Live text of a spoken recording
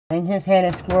I just had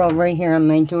a squirrel right here on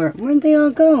my door. Where'd they all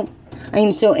go? I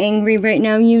am so angry right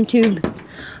now, YouTube.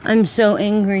 I'm so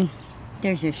angry.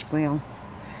 There's your squirrel.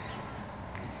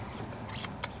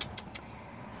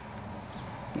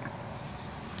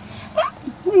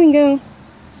 Here we go.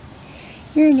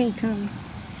 Here they come.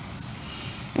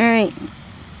 Alright.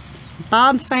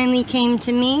 Bob finally came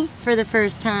to me for the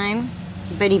first time,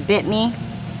 but he bit me.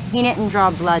 He didn't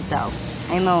draw blood though.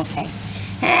 I'm okay.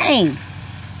 Hey!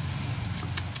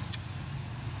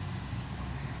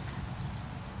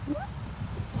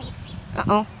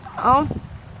 Uh-oh. Uh-oh.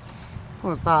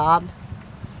 Poor Bob.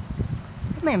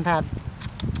 Come here, Bob.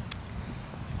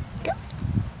 Come.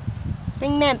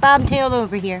 Bring that bobtail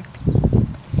over here.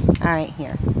 Alright,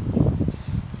 here.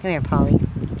 Come here, Polly.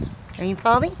 Are you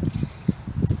Polly?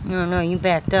 No, no, you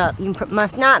backed up. You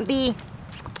must not be.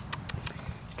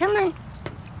 Come on.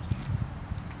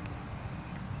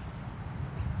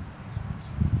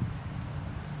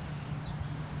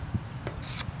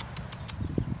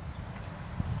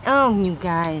 Oh, you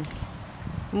guys.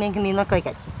 You're making me look like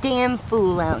a damn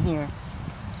fool out here.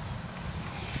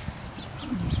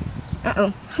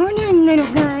 Uh-oh. Hold on,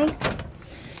 little guy.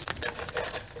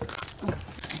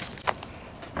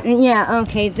 Yeah,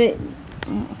 okay.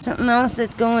 Something else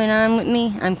that's going on with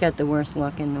me. I've got the worst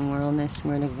luck in the world, I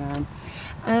swear to God.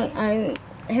 I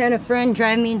had a friend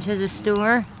drive me to the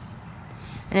store,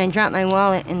 and I dropped my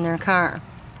wallet in their car.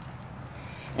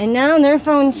 And now their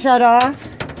phone's shut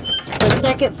off. The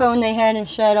second phone they had is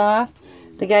shut off.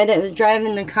 The guy that was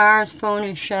driving the car's phone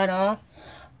is shut off.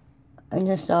 I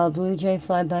just saw a blue jay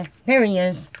fly by. There he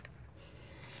is.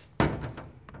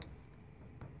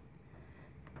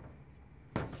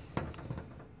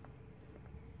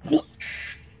 See?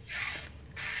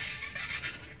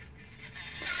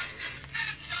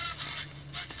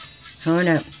 Hold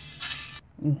up.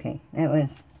 Okay, that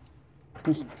was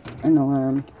just an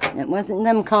alarm. It wasn't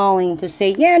them calling to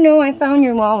say, yeah, no, I found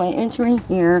your wallet. It's right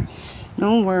here.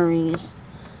 No worries.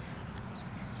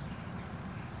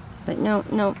 But no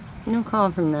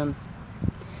call from them.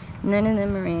 None of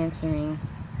them are answering.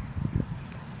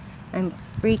 I'm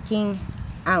freaking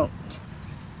out.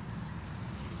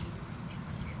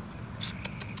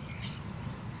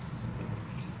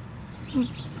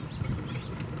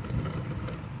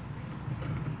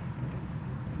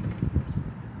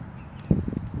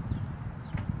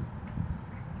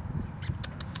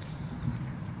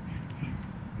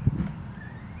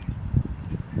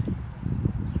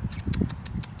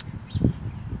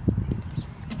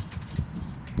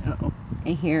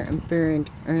 I hear a bird,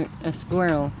 or a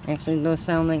squirrel. Actually, those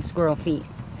sound like squirrel feet.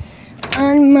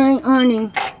 On my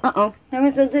awning. Uh-oh, that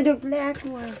was a little black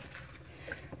one.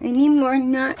 I need more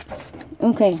nuts.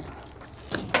 Okay.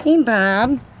 Hey,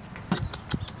 Bob.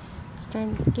 Let's try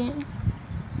this again.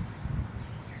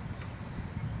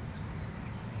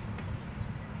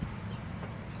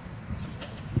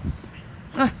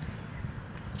 Ah,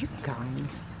 you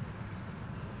guys.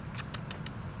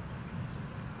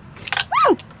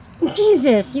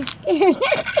 Jesus, you scared.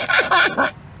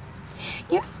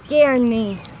 You're scaring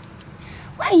me.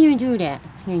 Why you do that?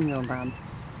 Here you go, Bob.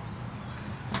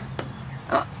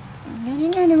 Oh, got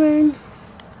another one.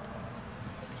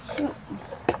 Shoot.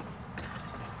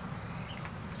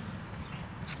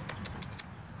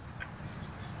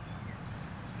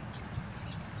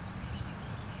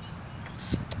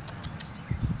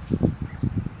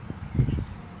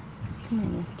 Come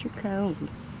on, it's too cold.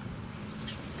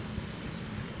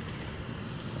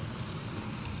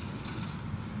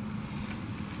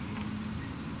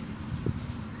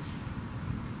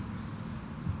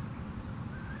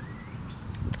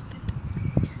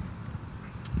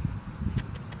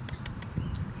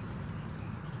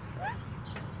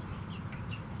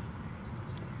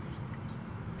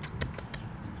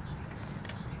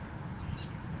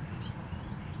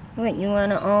 What, you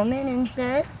want an almond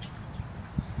instead?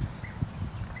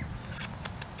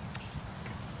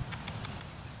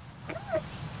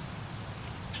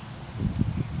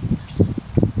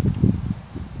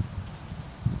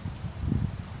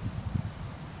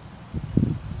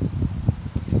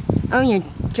 Oh, you're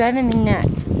driving me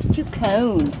nuts. It's too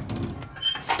cold.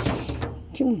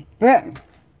 Too burnt.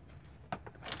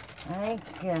 I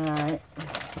got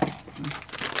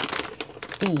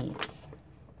these.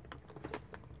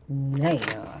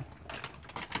 Later.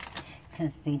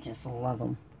 Because they just love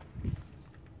them.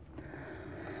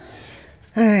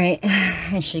 Alright,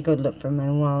 I should go look for my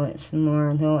wallet some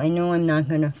more, though I know I'm not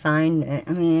going to find it.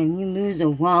 I mean, if you lose a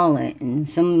wallet in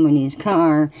somebody's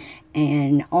car,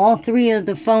 and all three of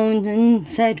the phones in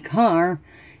said car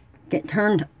get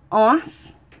turned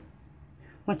off,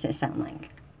 what's it sound like?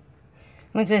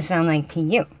 What's it sound like to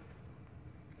you?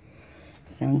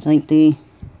 Sounds like they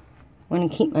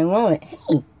want to keep my wallet.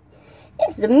 Hey,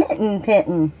 it's a mitten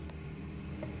pitten.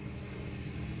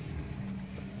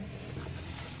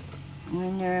 I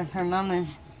wonder if her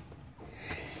mama's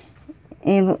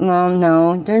able. Well,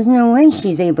 no, there's no way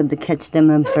she's able to catch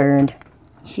them a bird.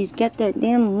 She's got that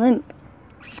damn limp.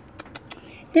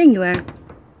 There you are.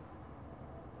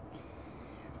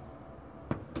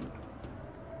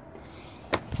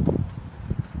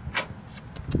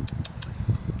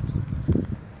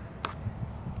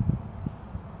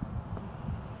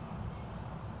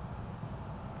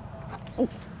 Oh.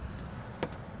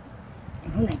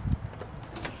 Hold on.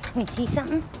 You see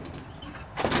something?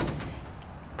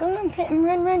 Go on, Pitten,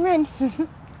 run, run, run.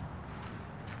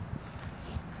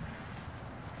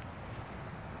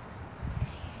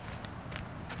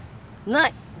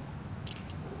 Look.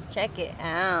 Check it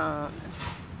out.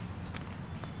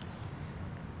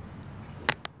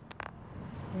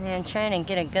 And I'm trying to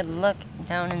get a good look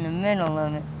down in the middle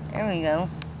of it. There we go.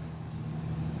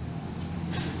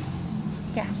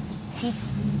 Yeah, see?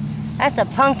 That's a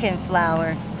pumpkin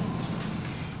flower.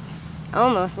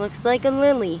 Almost looks like a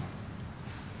lily.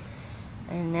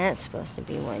 And that's supposed to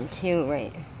be one too,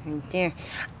 right there.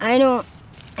 I don't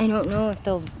know if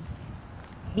they'll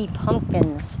be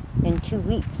pumpkins in 2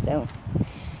 weeks though.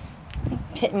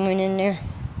 Pitten went in there.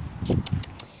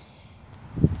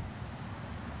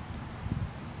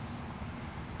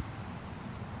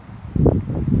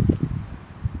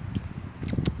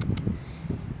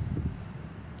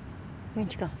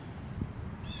 Where'd you go?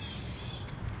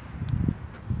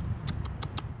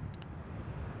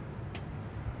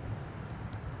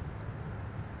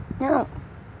 No,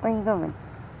 where are you going?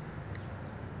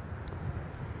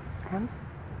 Come.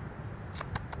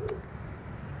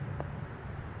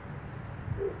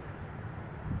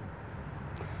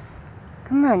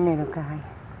 Come on, little guy.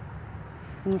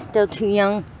 Are you still too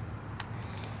young?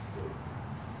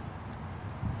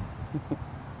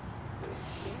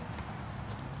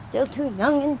 Still too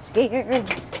young and scared.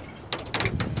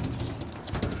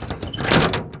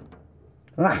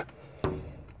 Ah.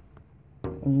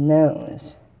 And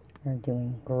those are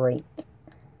doing great.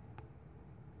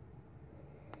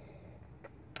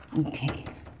 Okay.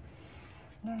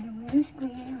 No, little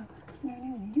squeal.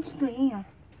 No, little squeal.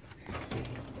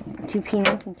 2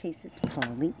 peanuts in case it's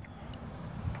Polly.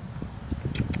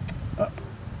 Oh.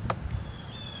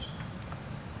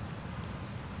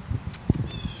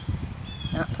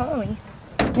 Not Polly.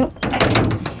 Nope.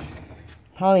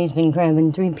 Polly's been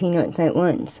grabbing 3 peanuts at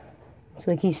once. It's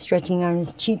like he's stretching out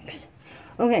his cheeks.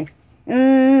 Okay.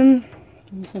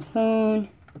 Here's the phone.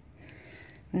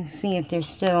 Let's see if they're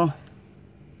still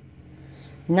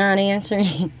not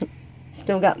answering.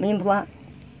 Still got me blocked.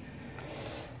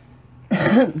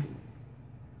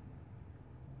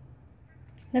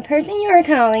 The person you are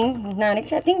calling is not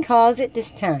accepting calls at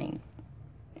this time.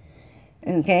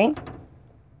 Okay.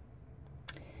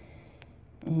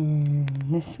 And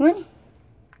this one.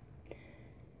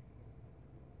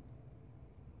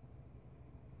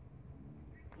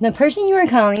 The person you are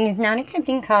calling is not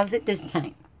accepting calls at this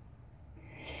time.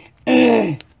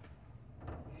 Oh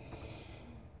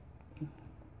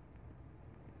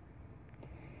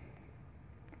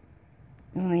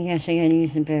my gosh, I gotta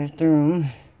use the bathroom.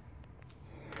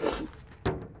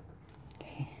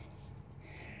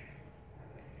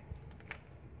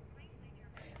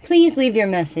 Please leave your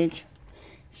message.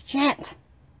 Shit.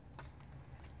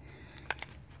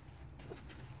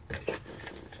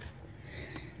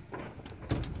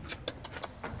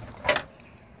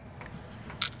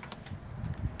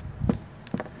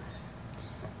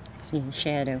 See the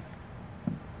shadow.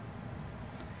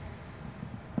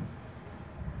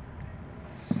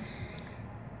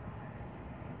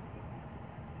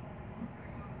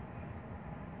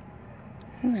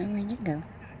 Come on, where'd you go?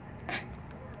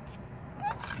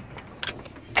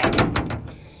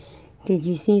 Did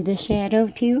you see the shadow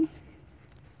too?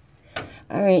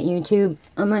 Alright, YouTube,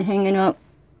 I'm not hanging up.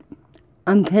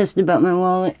 I'm pissed about my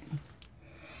wallet.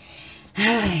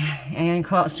 And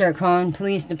start calling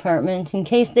police departments in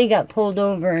case they got pulled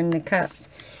over and the cops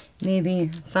maybe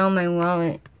found my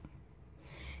wallet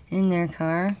in their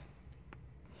car.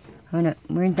 Hold up,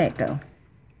 where'd that go?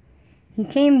 He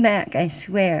came back, I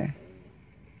swear.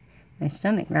 My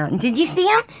stomach growling. Did you see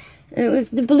him? It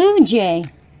was the blue jay.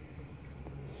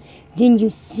 Did you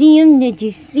see him? Did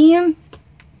you see him?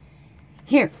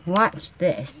 Here, watch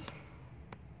this.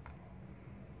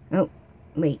 Oh,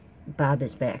 wait. Bob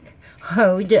is back.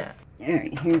 Hold up.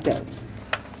 Alright, here goes.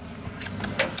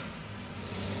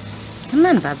 Come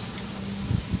on, Bob.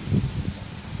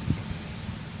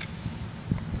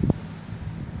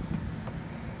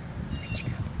 Where'd you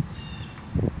go?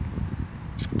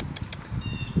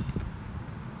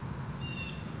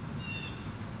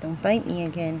 Don't bite me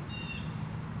again.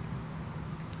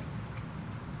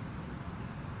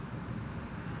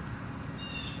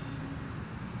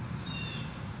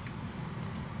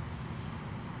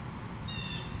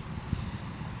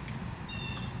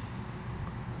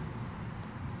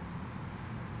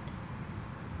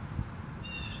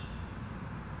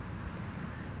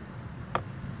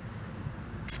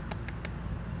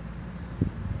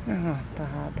 Oh,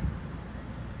 Bob.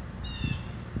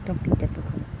 Don't be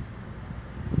difficult.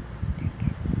 Stick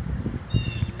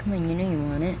it. Come on, you know you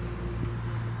want it.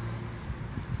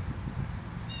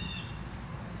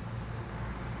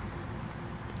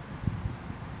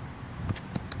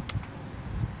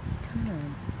 Come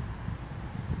on.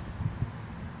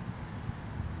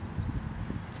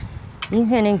 He's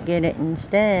gonna get it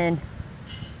instead.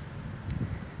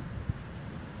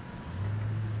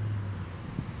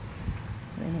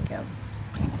 Where'd it go?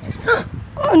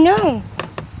 Oh no!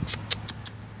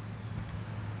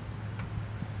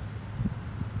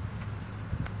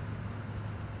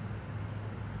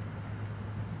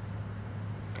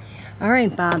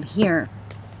 Alright, Bob, here.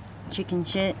 Chicken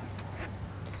shit.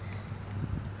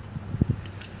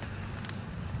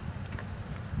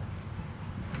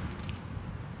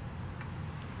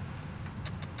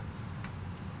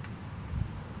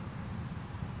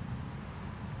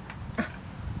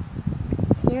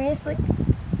 Seriously?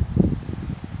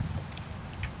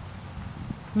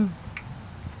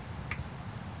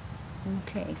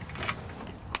 Okay.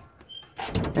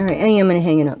 Alright, I am gonna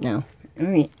hang it up now.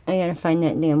 Alright, I gotta find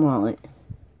that damn wallet.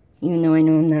 Even though I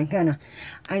know I'm not gonna.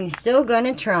 I'm still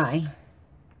gonna try.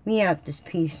 Me out this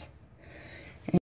piece.